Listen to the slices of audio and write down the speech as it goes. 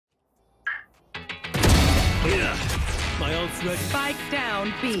My ult's ready. Spike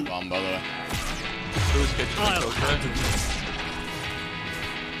down, B. Bomb, by the way. I'll handle this.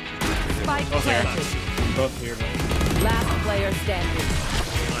 Spike planted. Both here, man. Last player standing.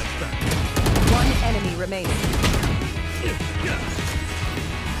 One enemy remaining.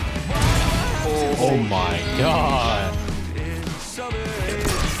 Oh my god.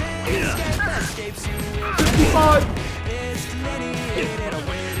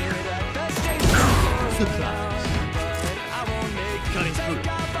 55! Cutting through.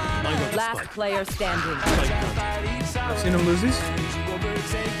 Last player standing. I've seen him lose these.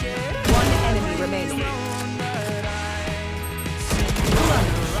 One enemy remaining.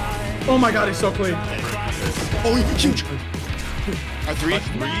 Oh my god, he's so clean. Oh, huge! Alright, 3, 2,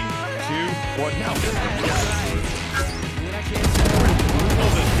 1, now.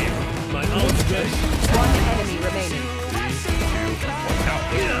 My ult's ready. One enemy remaining. 3, 2, 1, now.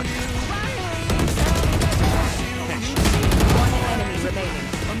 One enemy remaining.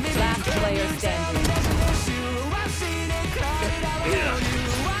 Last player standing.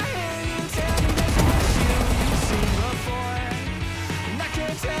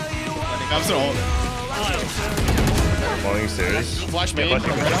 I'm so old. Falling stairs. Flash main. Right up.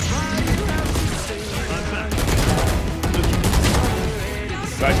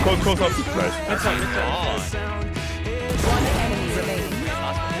 Guys, close up. Guys. That's on. One enemy remaining.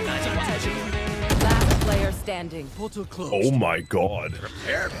 Last player standing. Portal closed. Oh my god.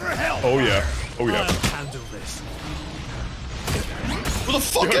 Prepare for hell. Oh yeah. Oh yeah. I'll handle this. Where the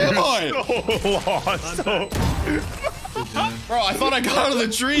fuck am I? So lost. Bro, I thought I got out of the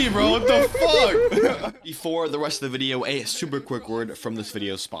tree, bro. What the fuck? Before the rest of the video, a super quick word from this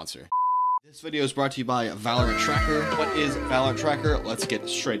video's sponsor. This video is brought to you by Valorant Tracker. What is Valorant Tracker? Let's get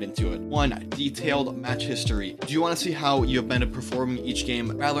straight into it. 1. Detailed match history. Do you want to see how you've been performing each game?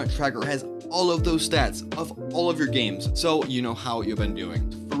 Valorant Tracker has all of those stats of all of your games, so you know how you've been doing.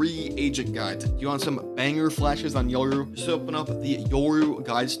 3. Agent guides. Do you want some banger flashes on Yoru? Just open up the Yoru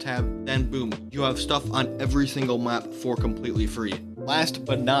guides tab, then boom, you have stuff on every single map for completely free. Last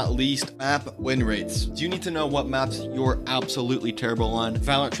but not least, map win rates. Do you need to know what maps you're absolutely terrible on?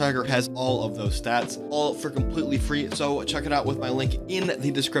 Valorant Tracker has all of those stats, all for completely free, so check it out with my link in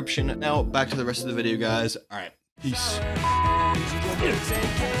the description. Now, back to the rest of the video, guys. All right, peace.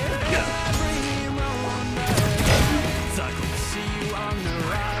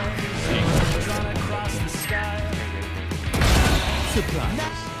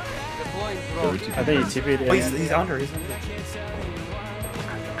 I think he TP'd. Oh, he's under.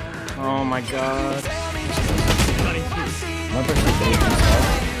 Oh my god.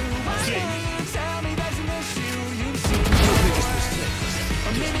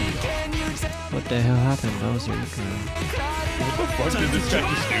 What the hell happened? That was really good. What the fuck did this guy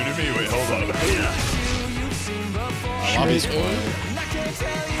just do to me? Wait, hold on. Lobby's Okay.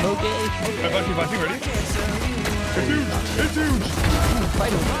 Flashing, ready? It's huge! It's huge!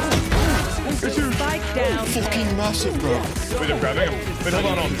 It's huge! Spike down. fucking massive, bro. Wait, I'm grabbing him. Wait,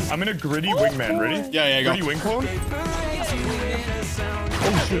 hold on. I'm in a gritty wingman. Ready? Yeah, go. Gritty wing clone?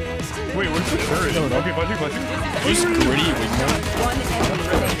 Oh shit. Wait, where's the turret? Okay, flashing. Who's gritty wingman? One enemy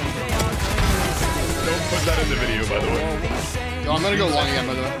remaining. Don't put that in the video, by the way. Yo, I'm gonna go long again,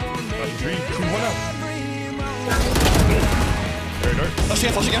 by the way. 3, 2, 1, out. Very dark. Flash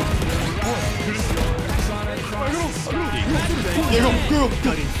again. Yeah, go.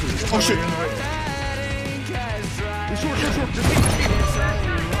 Oh shit.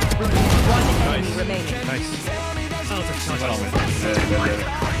 One enemy remaining. Nice.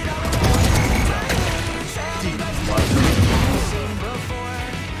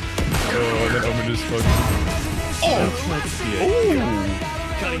 Oh, that omen is fucking. Oh!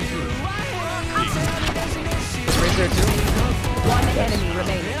 Cutting through. It's right there too. One enemy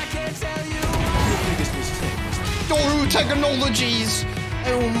remaining. Yoru technologies!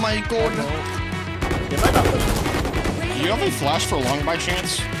 Oh my god. Do you have a flash for long by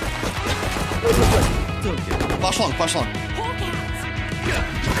chance? Flash long.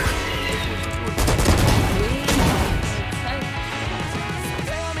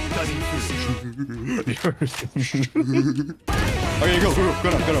 Okay, go now.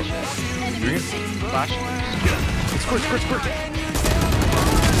 Flash. Squirt.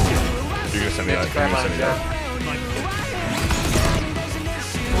 You're gonna send me that.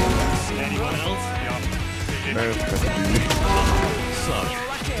 Anyone else?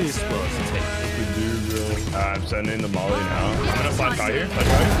 This was I'm sending the molly now. I'm gonna flash high here.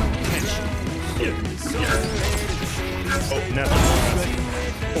 Oh, no.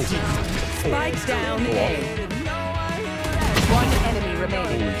 Spike down A. One enemy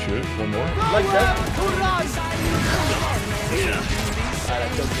remaining. Holy shit, one more. Like that.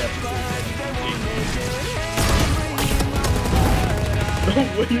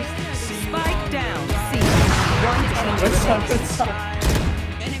 Spike down. C. One enemy remaining.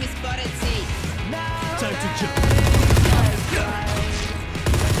 Enemy spotted C. Time to jump.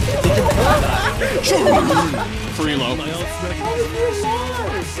 Free low. My ult's ready.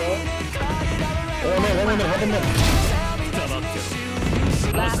 Double kill.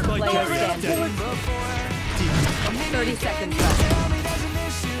 Last player Carry standing. 30 seconds left.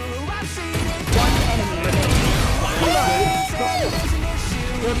 One enemy remaining.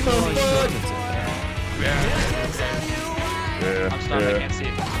 Yeah, I'm stunned, I can't see.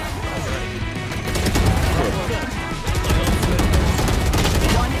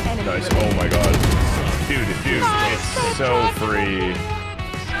 One enemy Nice. remaining. Oh my god. Dude, it's so free.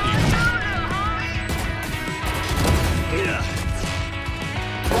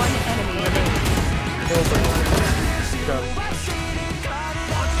 One enemy remaining.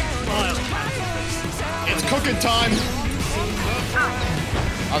 It's cooking time.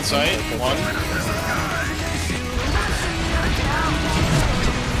 On site. One.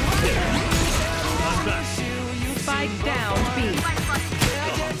 Spike down. B.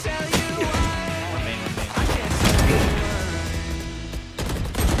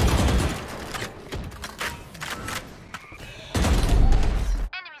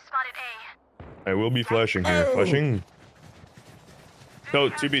 I will be flashing here. Flashing. No,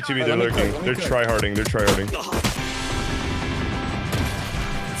 2B, they're lurking. They're tryharding, they're tryharding.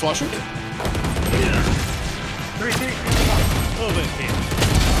 Flusher. Over here.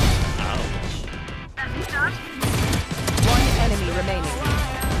 One enemy remaining.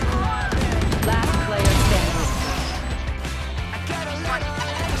 Last player standing.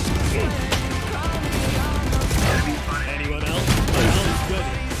 Anyone else? My ult's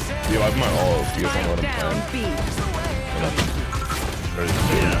ready. Yo, I have my ult. You guys don't know what I'm Down. playing. B.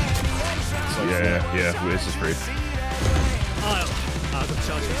 Yeah, this is free. I'll out of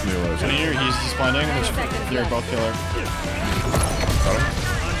charges. Can you hear? He's blinding. You're both killer. Got him.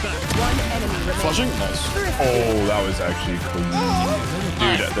 One enemy remaining. Flushing. Nice. Oh, that was actually cool.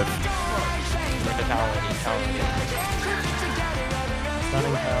 Dude, Like the tower,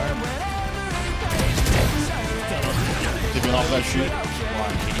 Stunning tower. Taking off that shoot.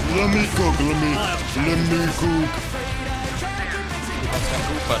 Let me cook.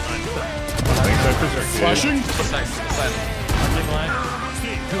 thanks, Cypress. Flashing.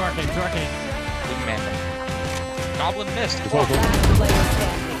 Two arcane. Big man. Goblin missed. Last player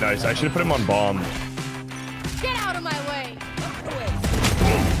standing. Nice, I should have put him on bomb. Get out of my way.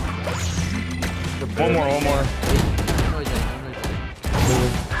 One more.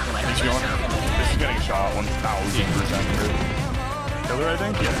 He's going. This is getting shot 1000%. Killer, I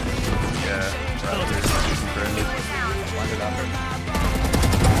think? Yeah.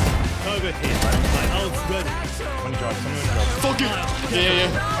 Over here. My ult's ready. One drop, someone drop. Fuck it. Yeah.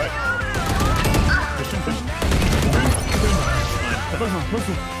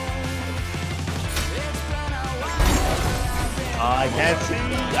 I can't see.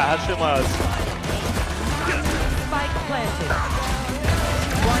 I have Shimas. Spike planted.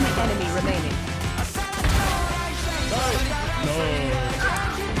 One enemy remaining.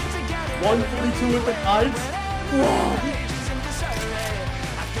 142 with the eyes.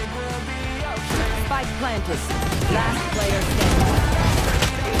 Spike planted. Last player standing.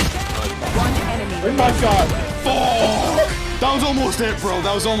 One enemy Oh remaining. my god. Fuck. That was almost it, bro.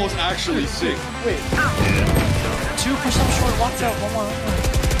 That was almost actually sick. Two for some short. Watch out. One more.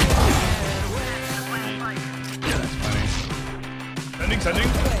 Sending.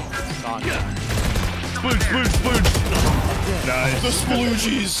 Splooge. Nice. The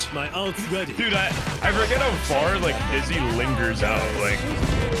sploogies. My ult's ready. Dude, I forget how far, like, Izzy lingers out, like...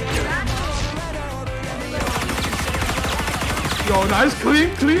 Yo, nice. Clean.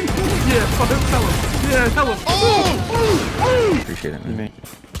 Yeah, fuck him. Tell him. Yeah, tell him. Oh! Appreciate it, man.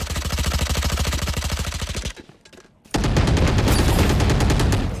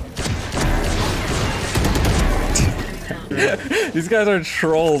 These guys are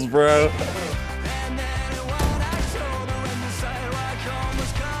trolls, bro.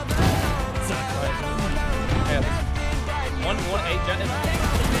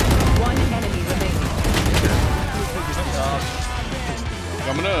 One enemy remaining.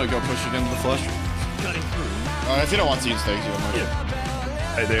 I'm gonna go push it into the flush. Cutting through. If you don't want to use things, you don't mind.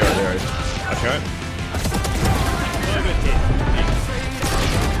 Hey, they are. I can't. Over here.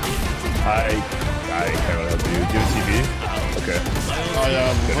 I can't really help you. Do you have TV? Okay. Oh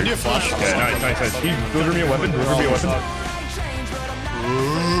yeah. When do you flash? Yeah, nice. Deliver me a weapon.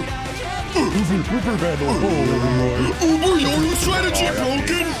 Uber Yoru strategy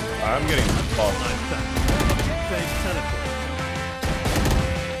broken. I'm getting fucked. Fake teleport.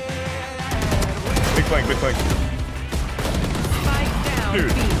 Big flank, big flank. Spike down.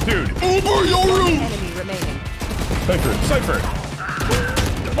 Dude, B. dude. Uber Yoru. Enemy remaining. Cypher.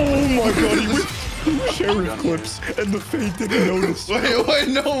 Oh my god, he was sheriff clips and the fade didn't notice. Wait,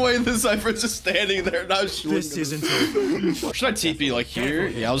 no way. The Cypher's just standing there not shooting. This isn't over. Should I TP like here?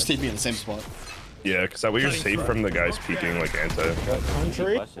 Yeah, I'll just TP in the same spot. Yeah, because that way you're safe from the guys peeking like anti.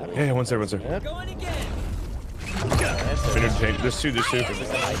 Yeah, one's there. There's two. Wait,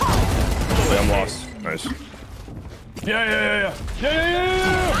 I'm lost. Nice. Yeah.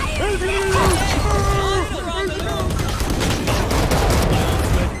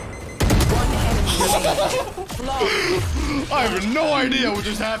 I have no idea what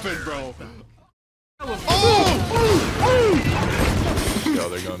just happened, bro. Yo,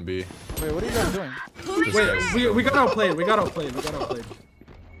 they're gonna be. Wait, what are you guys doing? Wait, we got outplayed.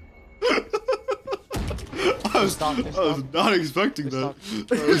 I was not expecting that.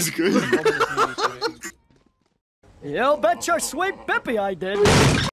 That was good. You betcha sweet Bippy I did.